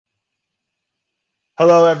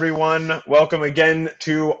Hello, everyone. Welcome again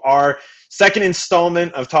to our second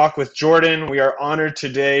installment of Talk with Jordan. We are honored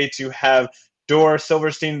today to have Dor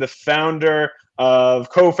Silverstein, the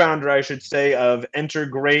co-founder, I should say, of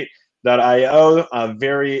Entergrate.io, a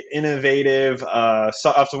very innovative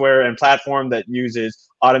software and platform that uses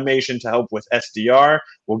automation to help with SDR.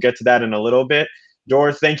 We'll get to that in a little bit.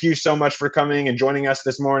 Dor, thank you so much for coming and joining us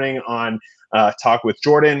this morning on Talk with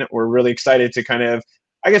Jordan. We're really excited to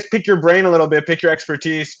pick your brain a little bit, pick your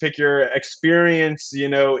expertise, pick your experience,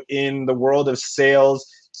 in the world of sales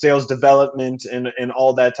development, and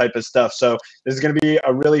all that type of stuff. So this is going to be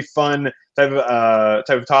a really fun type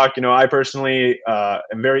of talk. I personally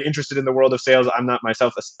am very interested in the world of sales. I'm not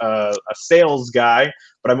myself a sales guy,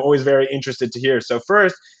 but I'm always very interested to hear. So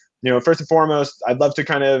first and foremost, I'd love to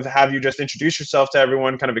kind of have you just introduce yourself to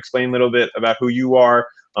everyone, kind of explain a little bit about who you are,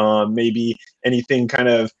 maybe anything kind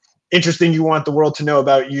of interesting you want the world to know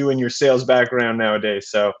about you and your sales background nowadays.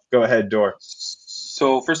 So go ahead, Dor.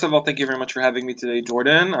 So first of all, thank you very much for having me today,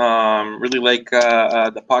 Jordan. Really like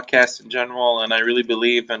the podcast in general, and I really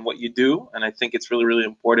believe in what you do. And I think it's really, really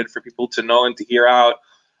important for people to know and to hear out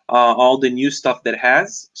all the new stuff that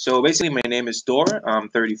has. So basically, my name is Dor. I'm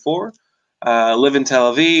 34. Live in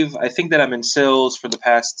Tel Aviv. I think that I'm in sales for the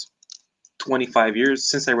past 25 years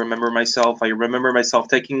since I remember myself. I remember myself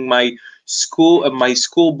taking my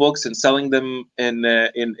school books and selling them in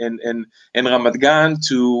Ramat Gan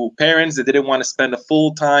to parents that didn't want to spend a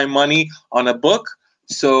full-time money on a book.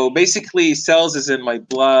 So basically, sales is in my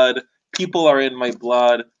blood. People are in my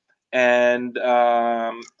blood, and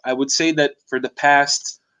I would say that for the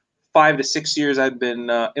past 5 to 6 years, I've been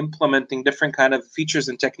implementing different kind of features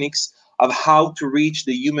and techniques of how to reach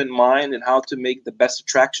the human mind and how to make the best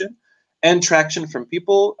traction from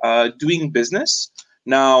people doing business.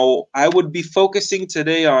 Now, I would be focusing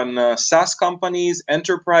today on SaaS companies,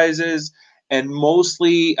 enterprises, and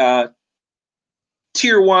mostly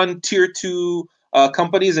tier 1, tier 2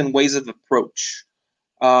 companies and ways of approach.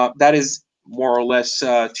 That is more or less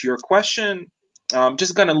to your question.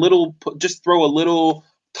 Just throw a little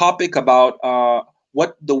topic about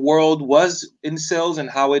what the world was in sales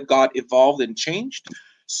and how it got evolved and changed.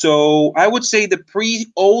 So I would say the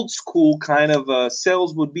pre-old school kind of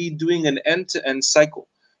sales would be doing an end-to-end cycle,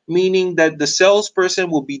 meaning that the salesperson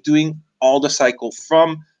will be doing all the cycle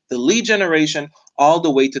from the lead generation all the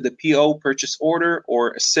way to the PO, purchase order,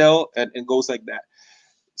 or a sale, and it goes like that.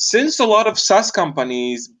 Since a lot of SaaS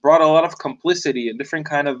companies brought a lot of complicity and different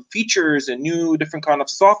kind of features and new different kind of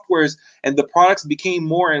softwares, and the products became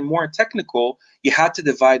more and more technical, you had to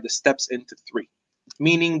divide the steps into 3.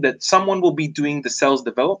 Meaning that someone will be doing the sales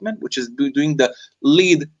development, which is doing the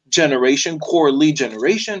lead generation, core lead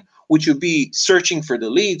generation, which will be searching for the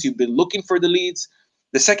leads. You've been looking for the leads.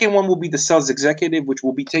 The second one will be the sales executive, which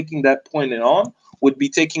will be taking that point and on, would be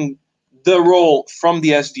taking the role from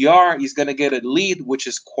the SDR. He's going to get a lead, which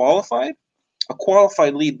is qualified. A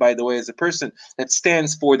qualified lead, by the way, is a person that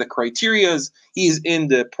stands for the criterias. He's in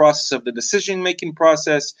the process of the decision-making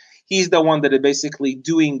process. He's the one that is basically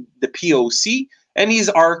doing the POC, and he's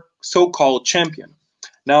our so-called champion.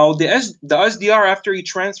 Now, the SDR, after he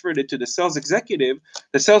transferred it to the sales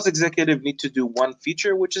executive need to do one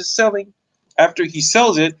feature, which is selling. After he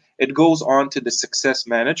sells it, it goes on to the success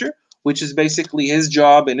manager, which is basically his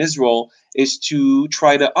job and his role is to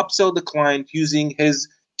try to upsell the client using his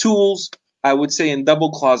tools, I would say, in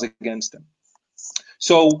double clause against them.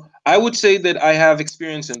 So I would say that I have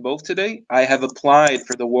experience in both today. I have applied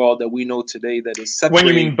for the world that we know today that is separate. When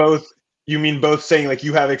you mean both saying like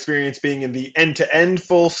you have experience being in the end-to-end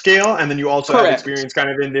full scale, and then you also Correct. have experience kind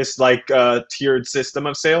of in this tiered system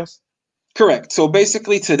of sales? Correct. So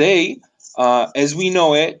basically today, as we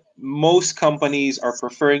know it, most companies are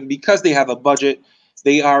preferring, because they have a budget,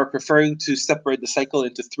 they are preferring to separate the cycle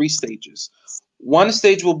into 3 stages. One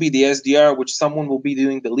stage will be the SDR, which someone will be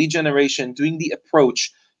doing the lead generation, doing the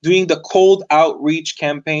approach, doing the cold outreach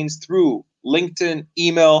campaigns through LinkedIn,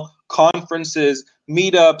 email, conferences,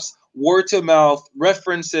 meetups, word of mouth,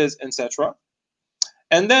 references, etc.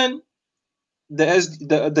 And then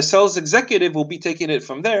the sales executive will be taking it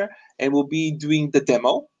from there and will be doing the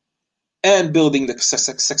demo and building the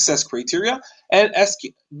success criteria and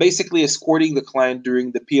basically escorting the client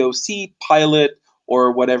during the POC, pilot,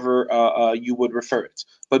 or whatever you would refer it.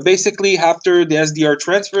 But basically, after the SDR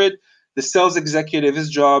transferred, the sales executive, his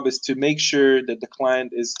job is to make sure that the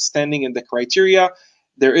client is standing in the criteria.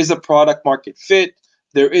 There is a product market fit.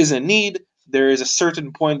 There is a need. There is a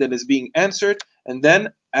certain point that is being answered. And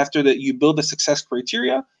then after that, you build the success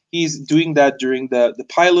criteria. He's doing that during the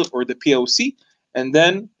pilot or the POC. And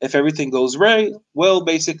then if everything goes right, well,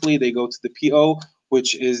 basically they go to the PO,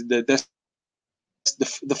 which is the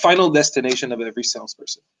the final destination of every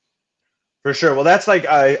salesperson. For sure. Well, that's like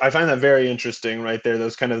I find that very interesting right there.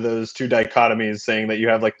 Those two dichotomies, saying that you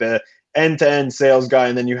have like the end-to-end sales guy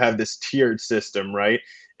and then you have this tiered system, right?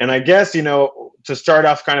 And I guess, to start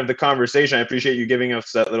off kind of the conversation, I appreciate you giving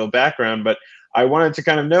us that little background, but I wanted to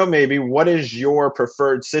kind of know maybe what is your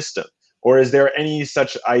preferred system? Or is there any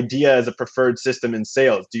such idea as a preferred system in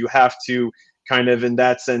sales? Do you have to kind of, in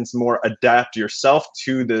that sense, more adapt yourself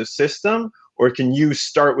to the system? Or can you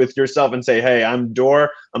start with yourself and say, hey, I'm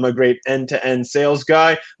Dor, I'm a great end-to-end sales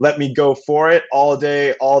guy. Let me go for it all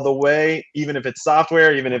day, all the way, even if it's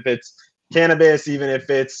software, even if it's cannabis, even if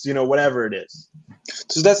it's, whatever it is.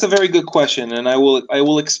 So that's a very good question, and I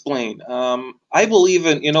will explain. I believe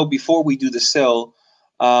in, before we do the sale,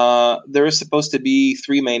 there is supposed to be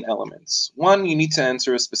three main elements. One, you need to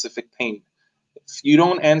answer a specific pain. If you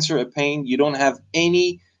don't answer a pain, you don't have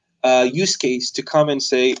any use case to come and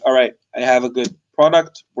say, all right, I have a good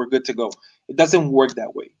product, we're good to go. It doesn't work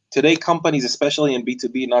that way. Today, companies, especially in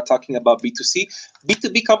B2B, not talking about B2C,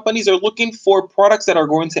 B2B companies are looking for products that are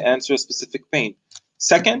going to answer a specific pain.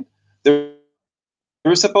 Second, there's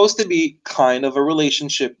supposed to be kind of a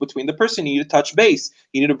relationship between the person. You need to touch base.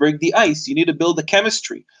 You need to break the ice. You need to build the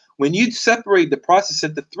chemistry. When you separate the process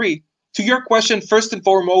into three, to your question, first and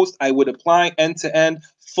foremost, I would apply end-to-end,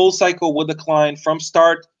 full cycle with the client from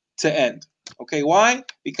start to end. Okay, why?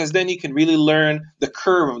 Because then you can really learn the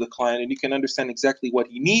curve of the client and you can understand exactly what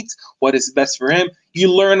he needs, what is best for him.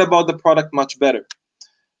 You learn about the product much better.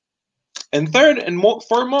 And third and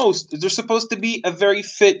foremost, there's supposed to be a very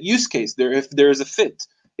fit use case there. If there is a fit,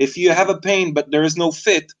 if you have a pain but there is no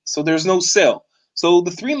fit, so there's no sale. So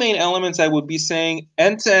the three main elements I would be saying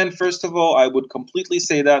end to end. First of all, I would completely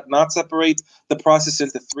say that, not separate the process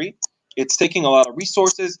into three. It's taking a lot of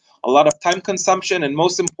resources, a lot of time consumption, and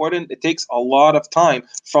most important, it takes a lot of time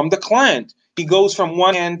from the client. He goes from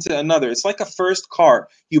one hand to another. It's like a first car.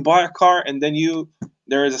 You buy a car and then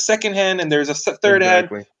there is a second hand and there's a third hand.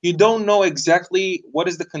 You don't know exactly what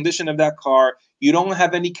is the condition of that car. You don't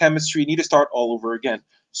have any chemistry. You need to start all over again.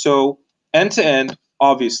 So end to end,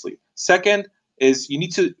 obviously. Second is you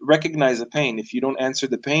need to recognize the pain. If you don't answer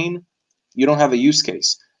the pain, you don't have a use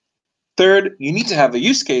case. Third, you need to have a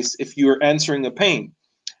use case if you're answering a pain.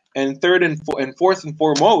 And third and fourth and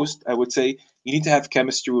foremost, I would say you need to have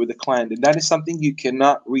chemistry with the client. And that is something you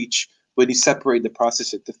cannot reach when you separate the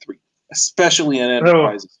process into three, especially in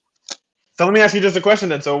enterprises. So let me ask you just a question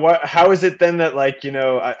then. So how is it then that, like,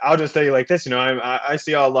 I'll just tell you like this, I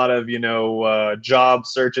see a lot of, job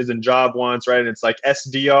searches and job wants, right? And it's like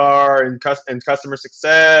SDR and customer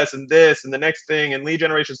success and this and the next thing and lead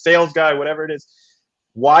generation, sales guy, whatever it is.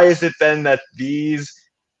 Why is it then that these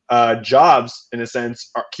jobs, in a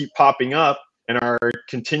sense, keep popping up and are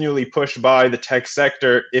continually pushed by the tech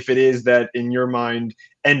sector if it is that, in your mind,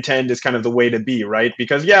 end-to-end is kind of the way to be, right?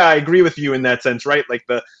 Because, yeah, I agree with you in that sense, right? Like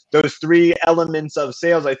those three elements of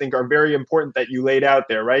sales, I think, are very important that you laid out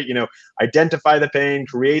there, right? Identify the pain,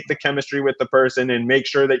 create the chemistry with the person, and make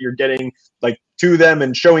sure that you're getting like to them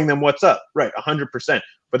and showing them what's up, right? 100%.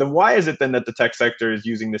 But then why is it then that the tech sector is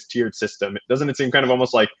using this tiered system? Doesn't it seem kind of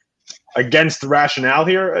almost like against the rationale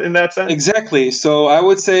here in that sense? Exactly. So I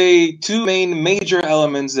would say two major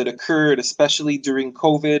elements that occurred, especially during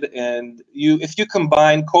COVID. And if you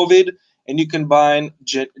combine COVID and you combine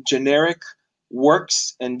generic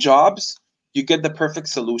works and jobs, you get the perfect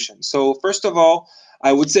solution. So first of all,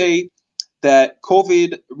 I would say that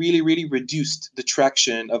COVID really, really reduced the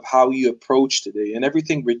traction of how you approach today, and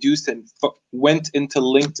everything reduced and went into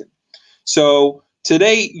LinkedIn. So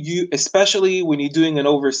today, especially when you're doing an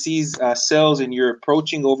overseas sales and you're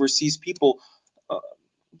approaching overseas people,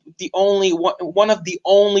 one of the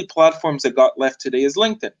only platforms that got left today is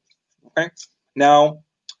LinkedIn. Okay, now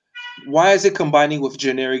why is it combining with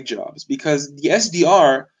generic jobs? Because the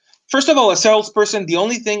SDR, first of all, a salesperson, the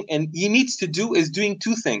only thing and he needs to do is doing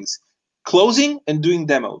two things: closing and doing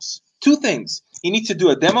demos. Two things. He needs to do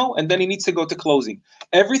a demo and then he needs to go to closing.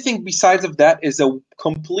 Everything besides of that is a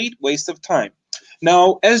complete waste of time.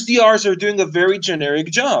 Now, SDRs are doing a very generic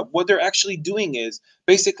job. What they're actually doing is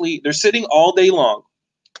basically they're sitting all day long.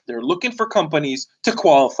 They're looking for companies to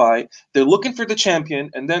qualify. They're looking for the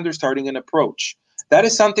champion, and then they're starting an approach. That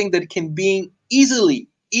is something that can be easily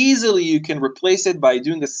you can replace it by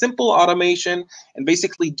doing a simple automation and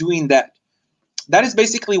basically doing that. That is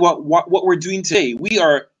basically what we're doing today. We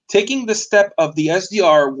are taking the step of the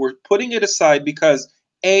SDR. We're putting it aside because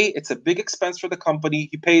A, it's a big expense for the company.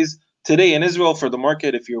 He pays today in Israel for the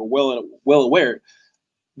market, if you're well aware,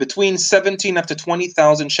 between 17 up to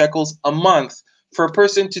 20,000 shekels a month for a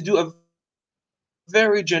person to do a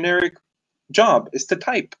very generic job, is to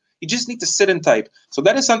type. You just need to sit and type. So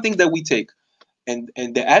that is something that we take. And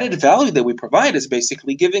the added value that we provide is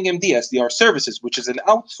basically giving him the SDR services, which is an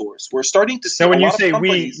outsource. We're starting to see Now, when a you lot of say we,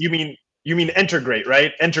 companies. you mean Integrate,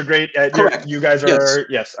 right? Integrate. Correct. You guys Yes. are,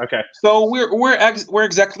 yes. Okay. So we're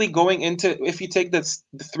exactly going into, if you take the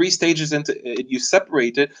 3 stages into it, you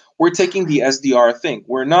separate it, we're taking the SDR thing.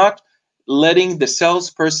 We're not letting the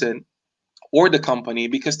salesperson or the company,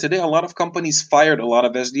 because today a lot of companies fired a lot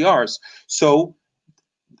of SDRs. So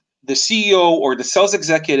the CEO or the sales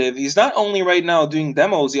executive, he's not only right now doing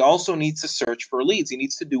demos, he also needs to search for leads. He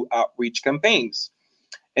needs to do outreach campaigns.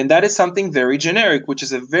 And that is something very generic, which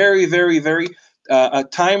is a very, very, very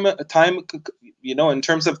time, in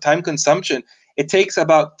terms of time consumption, it takes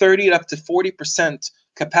about 30 up to 40%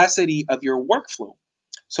 capacity of your workflow.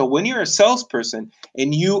 So when you're a salesperson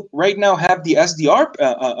and you right now have the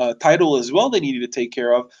SDR title as well that you need to take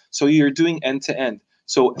care of, so you're doing end to end.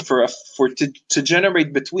 So to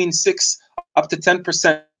generate between 6 up to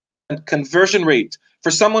 10% conversion rate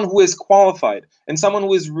for someone who is qualified and someone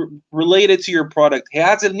who is related to your product, he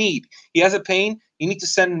has a need, he has a pain, you need to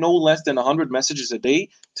send no less than 100 messages a day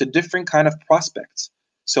to different kind of prospects.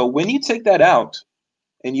 So when you take that out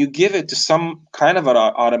and you give it to some kind of an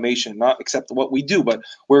automation, not except what we do, but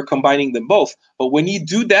we're combining them both. But when you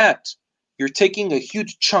do that, you're taking a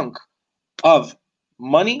huge chunk of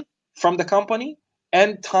money from the company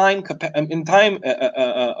and time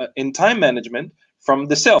management from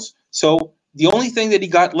the sales. So the only thing that he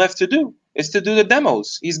got left to do is to do the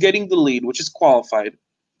demos. He's getting the lead, which is qualified,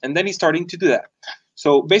 and then he's starting to do that.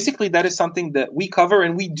 So basically, that is something that we cover,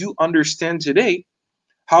 and we do understand today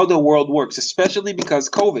how the world works, especially because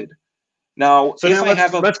COVID. Now, So if now I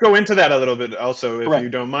have let's go into that a little bit also, if you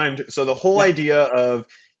correct, don't mind. So the whole yeah, idea of,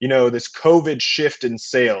 this COVID shift in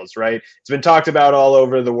sales, right? It's been talked about all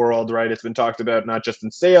over the world, right? It's been talked about not just in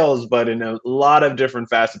sales, but in a lot of different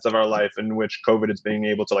facets of our life in which COVID is being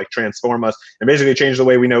able to like transform us and basically change the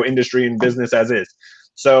way we know industry and business as is.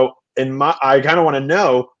 So I kind of want to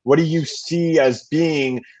know, what do you see as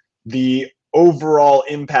being the overall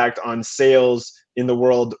impact on sales in the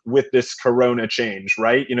world with this corona change,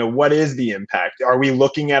 right? What is the impact? Are we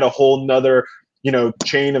looking at a whole nother,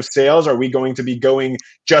 chain of sales? Are we going to be going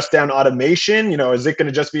just down automation? Is it going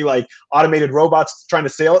to just be like automated robots trying to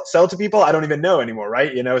sell to people? I don't even know anymore,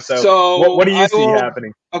 right? So what so do you I see will.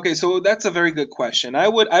 happening? Okay, so that's a very good question. I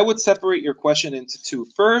would separate your question into two.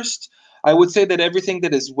 First, I would say that everything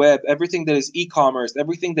that is web, everything that is e-commerce,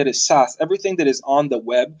 everything that is SaaS, everything that is on the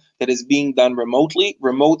web that is being done remotely,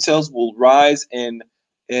 remote sales will rise in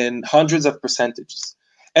hundreds of percentages.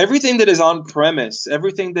 Everything that is on premise,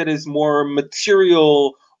 everything that is more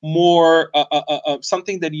material, more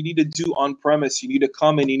something that you need to do on premise, you need to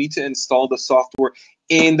come and you need to install the software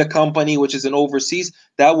in the company, which is in overseas.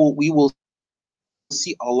 We will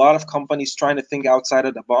see a lot of companies trying to think outside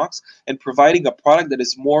of the box and providing a product that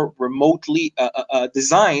is more remotely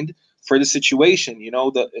designed for the situation.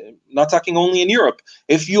 Not talking only in Europe.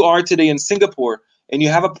 If you are today in Singapore and you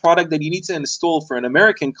have a product that you need to install for an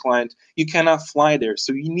American client, you cannot fly there.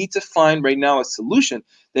 So you need to find right now a solution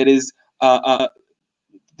that is that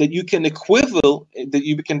you can that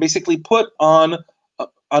you can basically put on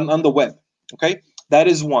the web. Okay, that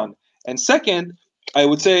is one. And second, I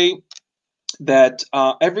would say that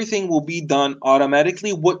everything will be done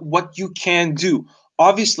automatically. What you can do,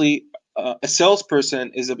 obviously, a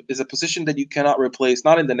salesperson is a position that you cannot replace,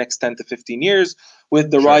 not in the next 10 to 15 years.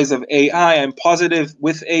 With the Sure. rise of AI, I'm positive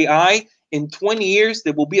with AI in 20 years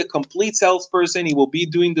there will be a complete salesperson. He will be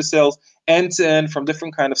doing the sales end to end from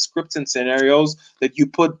different kind of scripts and scenarios that you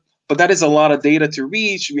put. But that is a lot of data to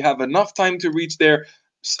reach. We have enough time to reach there.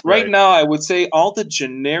 Right Right. now, I would say all the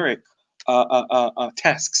generic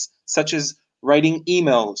tasks, such as writing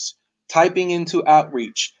emails, typing into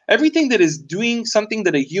outreach, everything that is doing something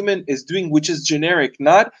that a human is doing, which is generic,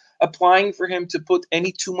 not applying for him to put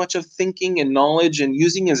any too much of thinking and knowledge and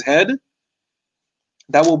using his head,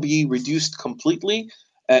 that will be reduced completely,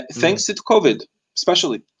 thanks to COVID,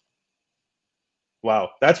 especially.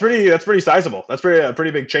 Wow, that's pretty sizable. That's a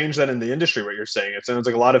pretty big change then in the industry. What you're saying, it sounds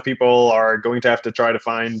like a lot of people are going to have to try to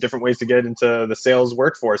find different ways to get into the sales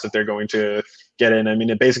workforce if they're going to get in. I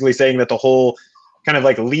mean, it basically saying that the whole kind of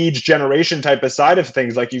like leads generation type of side of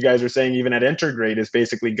things, like you guys are saying, even at Intergrade, is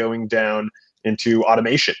basically going down into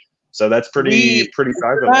automation. So that's pretty We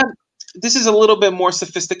sizable. This is a little bit more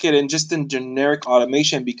sophisticated and just in generic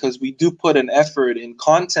automation, because we do put an effort in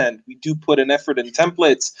content, we do put an effort in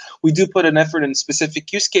templates, we do put an effort in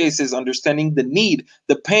specific use cases, understanding the need,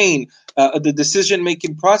 the pain, the decision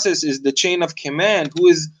making process is the chain of command, who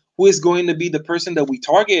is who is going to be the person that we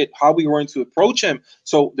target, how we're going to approach him.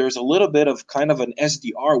 So there's a little bit of kind of an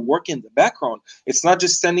SDR work in the background. It's not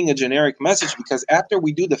just sending a generic message, because after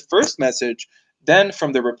we do the first message, then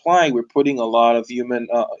from the reply, we're putting a lot of human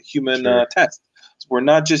Sure. tests. We're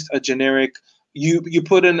not just a generic. You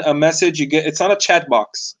put in a message, you get. It's not a chat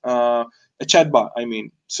box, a chatbot. I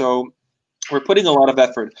mean, so we're putting a lot of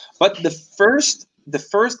effort. But the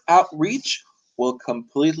first outreach will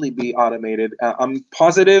completely be automated. I'm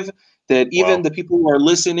positive that even Wow. the people who are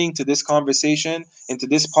listening to this conversation and to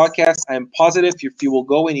this podcast, I'm positive if you will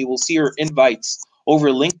go and you will see your invites over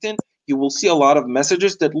LinkedIn, you will see a lot of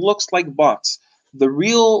messages that looks like bots. The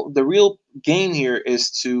real game here is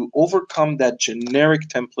to overcome that generic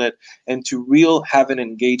template and to real have an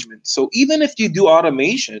engagement. So even if you do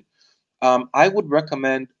automation, I would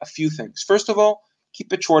recommend a few things. First of all,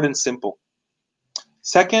 keep it short and simple.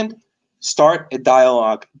 Second, start a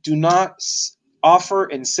dialogue. Do not offer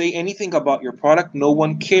and say anything about your product. No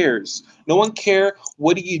one cares. No one care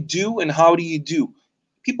what do you do and how do you do.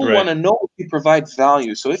 People want Right. to know if you provide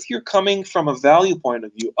value. So if you're coming from a value point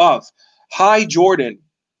of view of, hi Jordan,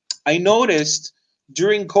 I noticed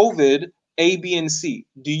during COVID A, B, and C.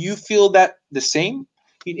 Do you feel that the same?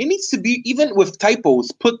 It needs to be, even with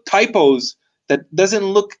typos, put typos that doesn't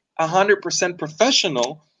look 100%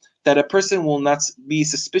 professional, that a person will not be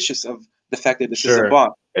suspicious of the fact that this is a Sure.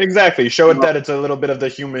 bot. Exactly. Show it Uh, that it's a little bit of the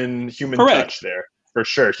human Correct. touch there. For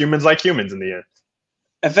sure. Humans like humans in the end.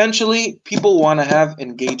 Eventually, people want to have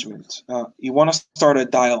engagement. You want to start a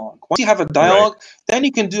dialogue. Once you have a Right. dialogue, then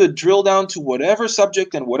you can do a drill down to whatever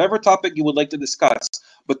subject and whatever topic you would like to discuss.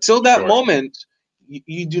 But till that Sure. moment,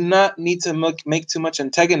 you do not need to make too much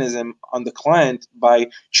antagonism on the client by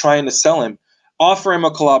trying to sell him. Offer him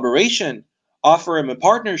a collaboration, offer him a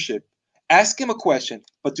partnership, ask him a question,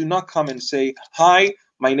 but do not come and say, hi,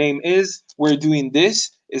 my name is, we're doing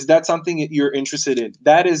this. Is that something that you're interested in?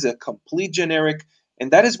 That is a complete generic, and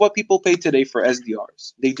that is what people pay today for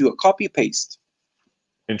SDRs. They do a copy paste.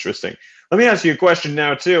 Interesting. Let me ask you a question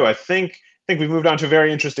now too. I think we've moved on to a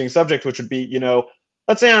very interesting subject, which would be,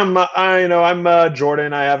 let's say I'm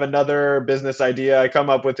Jordan. I have another business idea. I come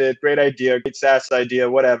up with it. Great idea, great SaaS idea,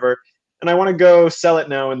 whatever. And I want to go sell it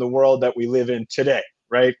now in the world that we live in today,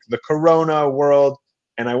 right? The Corona world.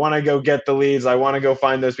 And I want to go get the leads. I want to go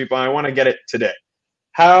find those people. And I want to get it today.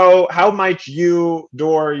 How might you,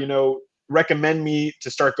 Dor, recommend me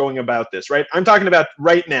to start going about this, right? I'm talking about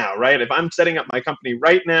right now, right? If I'm setting up my company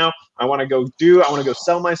right now, I want to go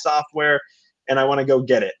sell my software and I want to go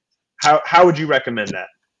get it. How would you recommend that?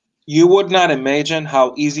 You would not imagine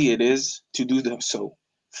how easy it is to do so.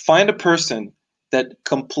 Find a person that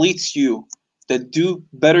completes you, that do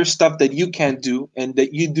better stuff that you can't do, and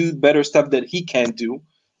that you do better stuff that he can't do,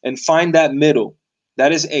 and find that middle.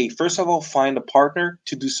 That is A. First of all, find a partner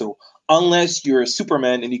to do so, unless you're a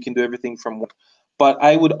Superman and you can do everything from one. But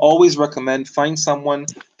I would always recommend find someone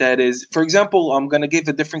that is, for example, I'm going to give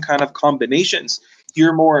a different kind of combinations.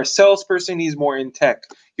 You're more a salesperson, he's more in tech.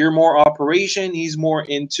 You're more operation, he's more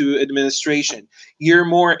into administration. You're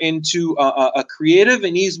more into a creative,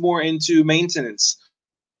 and he's more into maintenance.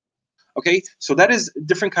 Okay, so that is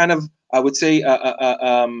different kind of, I would say,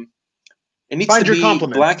 it needs to Find your be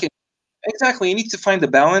compliments. black and exactly. You need to find the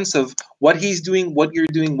balance of what he's doing, what you're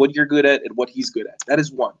good at, and what he's good at. That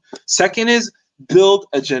is one. Second is build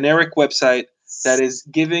a generic website that is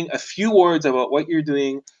giving a few words about what you're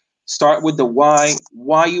doing. Start with the why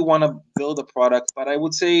you want to build a product. But I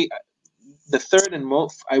would say the third and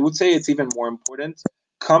most, I would say it's even more important,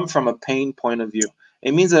 come from a pain point of view.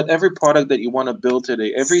 It means that every product that you want to build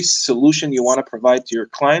today, every solution you want to provide to your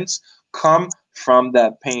clients, come from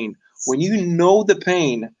that pain. When you know the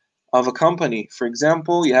pain of a company, for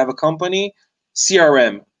example, you have a company,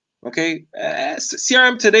 CRM, okay?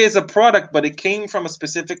 CRM today is a product, but it came from a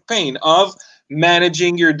specific pain of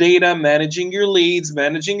managing your data, managing your leads,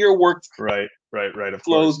 managing your Right, right, of workflows,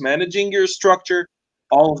 course. managing your structure,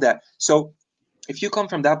 all of that. So if you come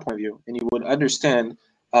from that point of view and you would understand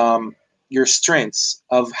your strengths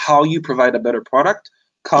of how you provide a better product,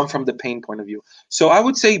 come from the pain point of view. So I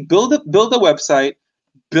would say build a website,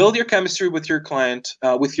 build your chemistry with your client,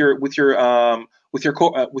 with your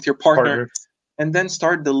partner, Partner. and then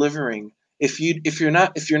start delivering. If you're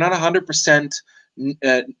not 100%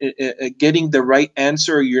 getting the right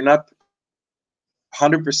answer, you're not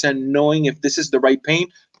 100% knowing if this is the right pain,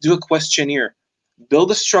 do a questionnaire, build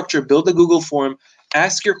a structure, build a Google form,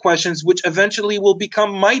 ask your questions, which eventually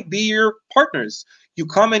might be your partners. You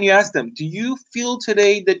come and you ask them, do you feel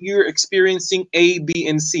today that you're experiencing A, B,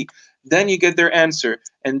 and C? then you get their answer.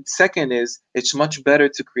 And second is, it's much better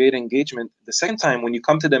to create engagement the second time when you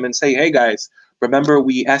come to them and say, hey guys, remember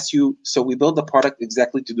we asked you, so we build the product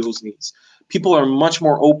exactly to those needs. People are much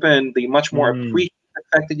more open, they much more appreciate the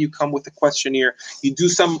fact that you come with a questionnaire, you do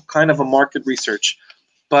some kind of a market research.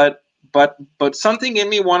 But something in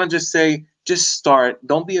me want to just say, just start,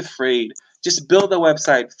 don't be afraid, just build a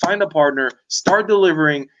website, find a partner, start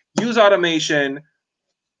delivering, use automation,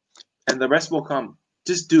 and the rest will come.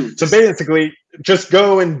 Just do. So basically, just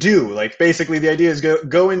go and do. Like, basically, the idea is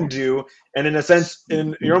go and do. And in a sense,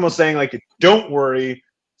 you're almost saying, like, don't worry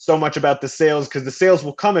so much about the sales, because the sales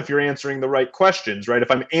will come if you're answering the right questions, right? If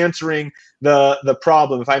I'm answering the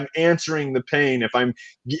problem, if I'm answering the pain, if I'm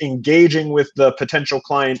engaging with the potential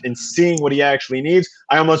client and seeing what he actually needs,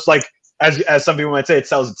 I almost, like, as some people might say, it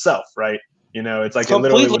sells itself, right? You know, it's like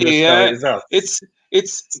completely, it literally would just sell itself.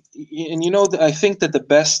 It's and you know, I think that the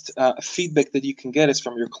best feedback that you can get is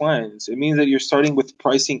from your clients. It means that you're starting with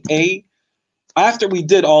pricing A. After we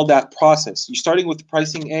did all that process, you're starting with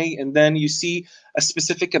pricing A, and then you see a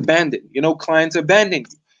specific abandon. You know, clients abandon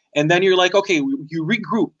you, and then you're like, okay, you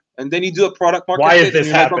regroup, and then you do a product market fit. Why is this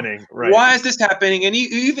happening? Like, right. Why is this happening? And you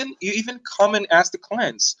even come and ask the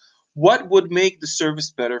clients, what would make the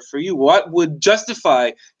service better for you? What would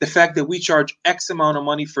justify the fact that we charge X amount of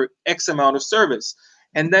money for X amount of service?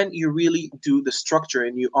 And then you really do the structure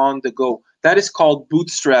and you on the go. That is called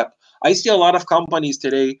bootstrap. I see a lot of companies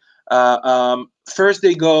today. First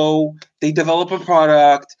they go, they develop a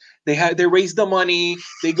product, they raise the money,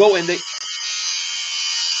 they go and they.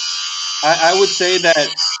 I would say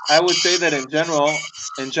that in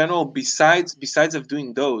general, besides of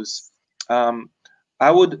doing those, I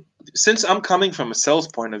would, since I'm coming from a sales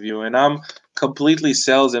point of view and I'm completely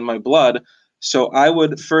sales in my blood, so I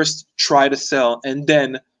would first try to sell, and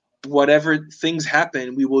then whatever things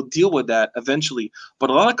happen, we will deal with that eventually. But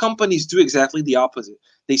a lot of companies do exactly the opposite.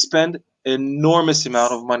 They spend enormous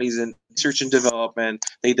amount of monies in research and development.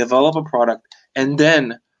 They develop a product, and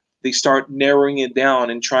then they start narrowing it down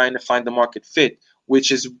and trying to find the market fit,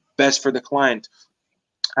 which is best for the client.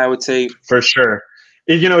 I would say. For sure.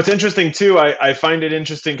 You know, it's interesting too. I find it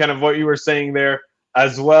interesting kind of what you were saying there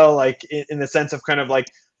as well, like in the sense of kind of like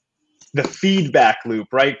the feedback loop,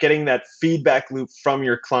 right? Getting that feedback loop from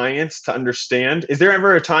your clients to understand. Is there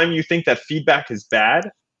ever a time you think that feedback is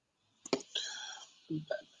bad?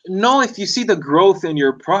 No, if you see the growth in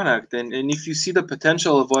your product and if you see the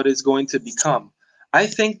potential of what it's going to become. I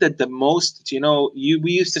think that the most, you know,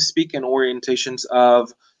 we used to speak in orientations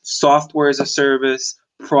of software as a service,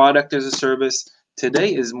 product as a service.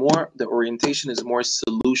 Today is more, the orientation is more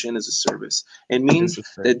solution as a service. It means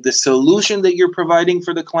that the solution that you're providing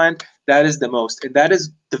for the client, that is the most, and that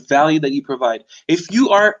is the value that you provide. If you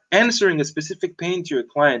are answering a specific pain to your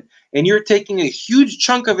client and you're taking a huge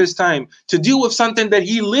chunk of his time to deal with something that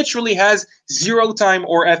he literally has zero time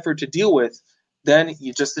or effort to deal with, then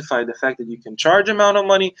you justify the fact that you can charge amount of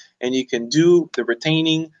money and you can do the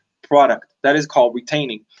retaining product. That is called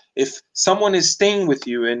retaining. If someone is staying with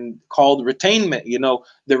you and called retainment, you know,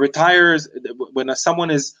 the retires, when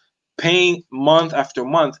someone is paying month after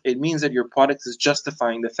month, it means that your product is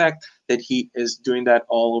justifying the fact that he is doing that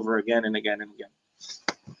all over again and again and again.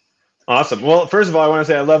 Awesome. Well, first of all, I want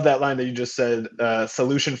to say I love that line that you just said,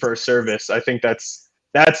 solution for a service. I think that's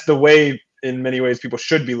the way in many ways people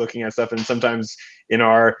should be looking at stuff. And sometimes in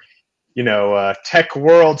our tech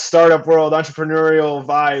world, startup world, entrepreneurial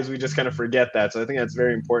vibes, we just kind of forget that. So I think that's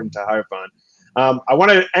very important to harp on. I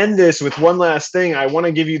want to end this with one last thing. I want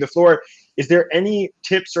to give you the floor. Is there any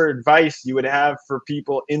tips or advice you would have for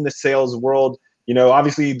people in the sales world? You know,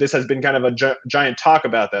 obviously this has been kind of a giant talk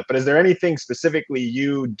about that, but is there anything specifically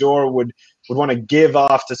you, Dor, would want to give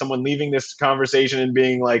off to someone leaving this conversation and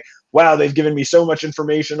being like, wow, they've given me so much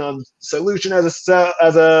information on solution as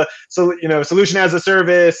a solution as a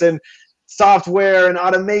service and software and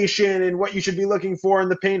automation and what you should be looking for in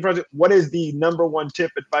the pain project. What is the number one tip,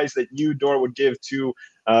 advice that you, Dor, would give to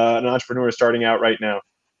an entrepreneur starting out right now?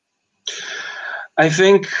 I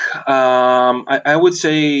think I would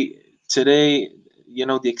say today, you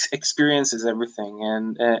know, the experience is everything,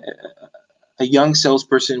 and a young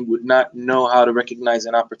salesperson would not know how to recognize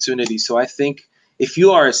an opportunity. So I think if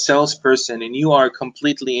you are a salesperson and you are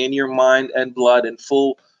completely in your mind and blood and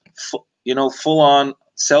full on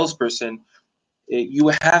salesperson, you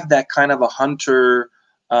have that kind of a hunter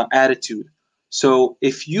attitude. So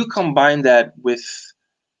if you combine that with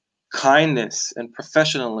kindness and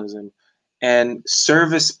professionalism and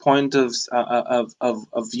service point of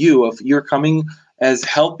view of you're coming as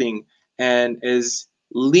helping and as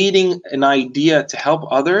leading an idea to help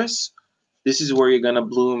others, this is where you're gonna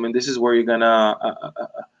bloom, and this is where you're gonna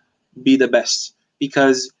be the best,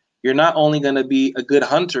 because you're not only going to be a good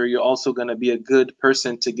hunter, you're also going to be a good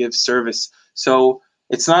person to give service. So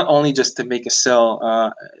it's not only just to make a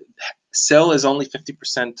sale. Sell is only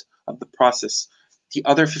 50% of the process. The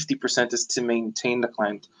other 50% is to maintain the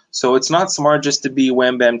client. So it's not smart just to be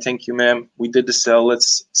wham bam, thank you ma'am, we did the sell,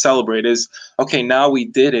 let's celebrate. Is okay, now we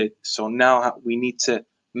did it, so now we need to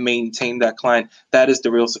maintain that client. That is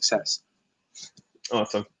the real success.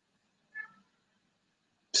 Awesome.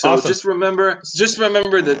 So just remember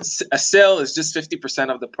that a sale is just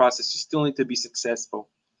 50% of the process. You still need to be successful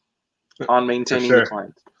on maintaining the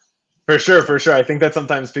client. For sure. I think that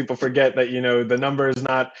sometimes people forget that, you know, the number is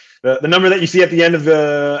not the number that you see at the end of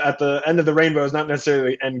the rainbow is not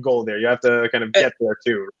necessarily the end goal there. You have to kind of get there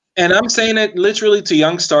too. And I'm saying it literally to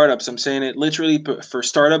young startups. I'm saying it literally for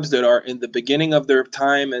startups that are in the beginning of their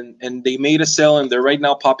time and they made a sale and they're right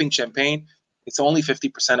now popping champagne. It's only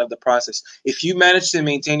 50% of the process. If you manage to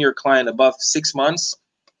maintain your client above 6 months,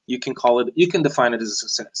 you can define it as a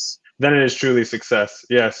success. Then it is truly success.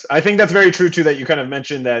 Yes. I think that's very true too, that you kind of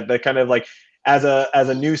mentioned that kind of like as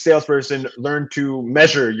a new salesperson, learn to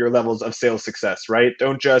measure your levels of sales success, right?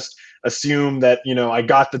 Don't just assume that, you know, I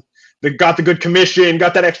got the good commission,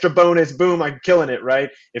 got that extra bonus, boom, I'm killing it, right?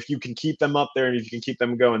 If you can keep them up there and if you can keep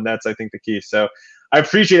them going, that's, I think, the key. So I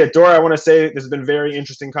appreciate it. Dora, I want to say this has been a very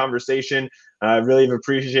interesting conversation. I really have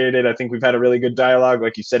appreciated it. I think we've had a really good dialogue,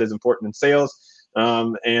 like you said, is important in sales.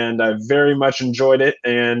 And I very much enjoyed it.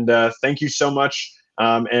 And thank you so much.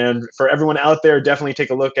 And for everyone out there, definitely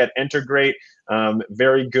take a look at Entergrate.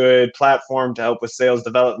 Very good platform to help with sales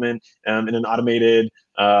development in an automated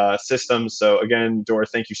system. So again, Dora,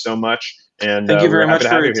 thank you so much. And thank you very much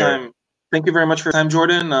for your time. Thank you very much for your time,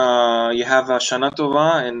 Jordan. You have Shana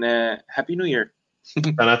Tova and Happy New Year.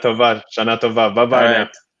 Shana Tova. Bye-bye now.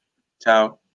 Ciao.